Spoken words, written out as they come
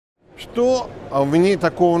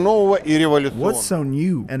What's so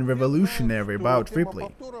new and revolutionary about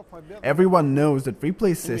Ripley? Everyone knows that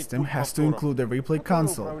Ripley's system has to include a replay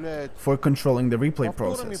console for controlling the replay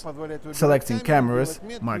process, selecting cameras,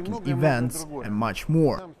 marking events, and much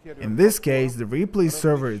more. In this case, the replay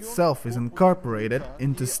server itself is incorporated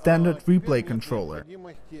into standard replay controller.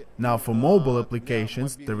 Now for mobile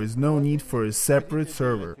applications, there is no need for a separate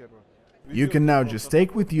server. You can now just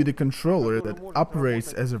take with you the controller that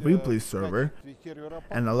operates as a replay server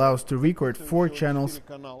and allows to record 4 channels,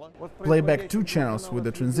 play back 2 channels with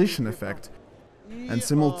a transition effect, and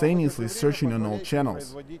simultaneously searching on all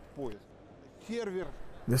channels.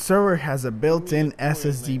 The server has a built-in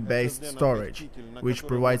SSD-based storage, which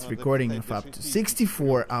provides recording of up to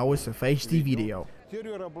 64 hours of HD video.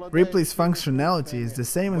 Ripley's functionality is the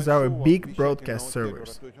same as our big broadcast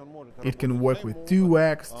servers. It can work with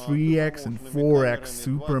 2x, 3x and 4x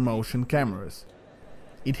super motion cameras.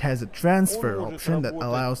 It has a transfer option that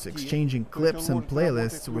allows exchanging clips and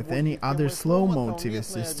playlists with any other slow-mo TV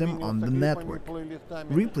system on the network.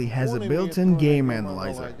 Ripley has a built-in game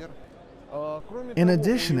analyzer. In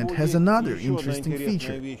addition, it has another interesting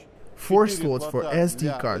feature: 4 slots for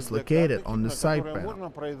SD cards located on the side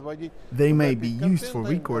panel. They may be used for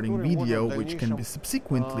recording video, which can be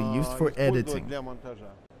subsequently used for editing.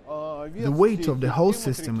 The weight of the whole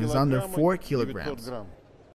system is under 4 kilograms.